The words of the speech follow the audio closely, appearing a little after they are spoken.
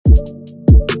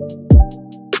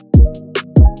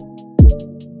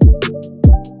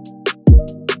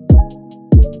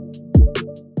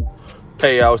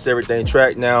Hey y'all, it's Everything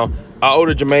Track. Now, I owe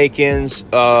the Jamaicans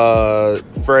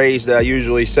phrase that I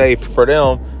usually say for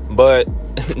them, but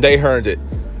they earned it.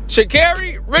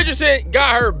 Sha'Carri Richardson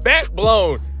got her back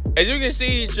blown. As you can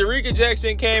see, Shericka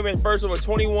Jackson came in first with a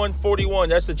 21.41.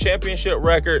 That's the championship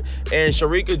record. And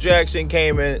Sha'Carri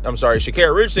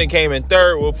Richardson came in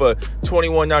third with a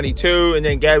 21.92. And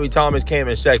then Gabby Thomas came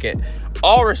in second.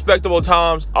 All respectable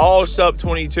times, all sub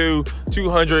 22,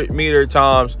 200-meter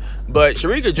times. But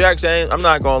Shericka Jackson, I'm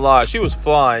not going to lie, she was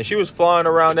flying. She was flying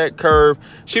around that curve.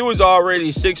 She was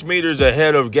already 6 meters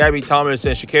ahead of Gabby Thomas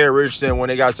and Sha'Carri Richardson when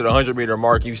they got to the 100-meter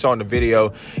mark. You saw in the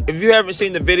video. If you haven't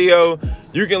seen the video,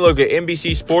 you can look at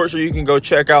NBC Sports, or you can go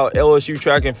check out LSU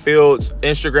Track and Field's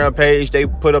Instagram page. They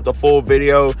put up the full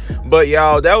video. But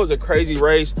y'all, that was a crazy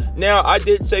race. Now, I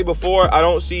did say before, I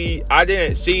didn't see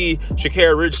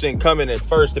Sha'Carri Richardson coming in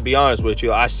first, to be honest with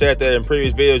you. I said that in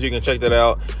previous videos. You can check that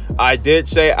out. I did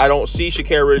say I don't see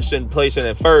Sha'Carri Richardson placing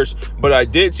in first, but I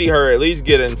did see her at least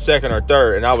get in second or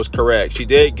third, and I was correct. She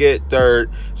did get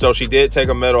third, so she did take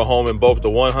a medal home in both the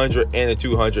 100 and the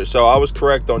 200. So I was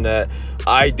correct on that.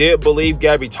 I did believe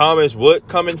Gabby Thomas would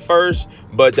come in first,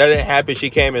 but that didn't happen. She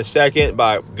came in second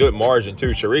by a good margin,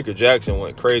 too. Shericka Jackson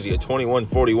went crazy at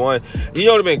 21.41. You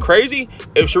know what would have been crazy?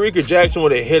 If Shericka Jackson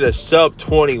would have hit a sub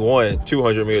 21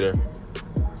 200-meter.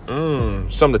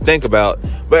 Something to think about.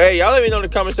 But hey, y'all let me know in the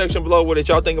comment section below what did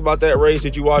y'all think about that race.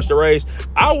 Did you watch the race?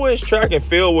 I wish Track and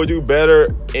Field would do better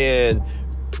in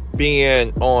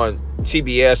being on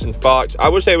CBS and Fox. I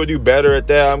wish they would do better at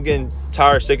that. I'm getting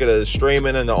tired, sick of the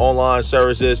streaming and the online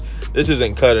services. This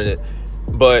isn't cutting it.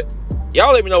 But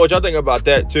y'all let me know what y'all think about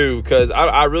that too, because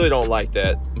I really don't like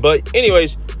that. But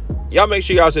anyways, y'all make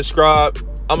sure y'all subscribe.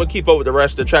 I'm going to keep up with the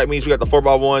rest of the track meets. We got the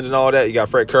 4x1s and all that. You got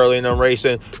Fred Curley and them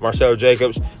racing, Marcel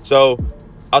Jacobs. So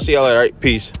I'll see y'all later. All right,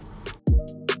 peace.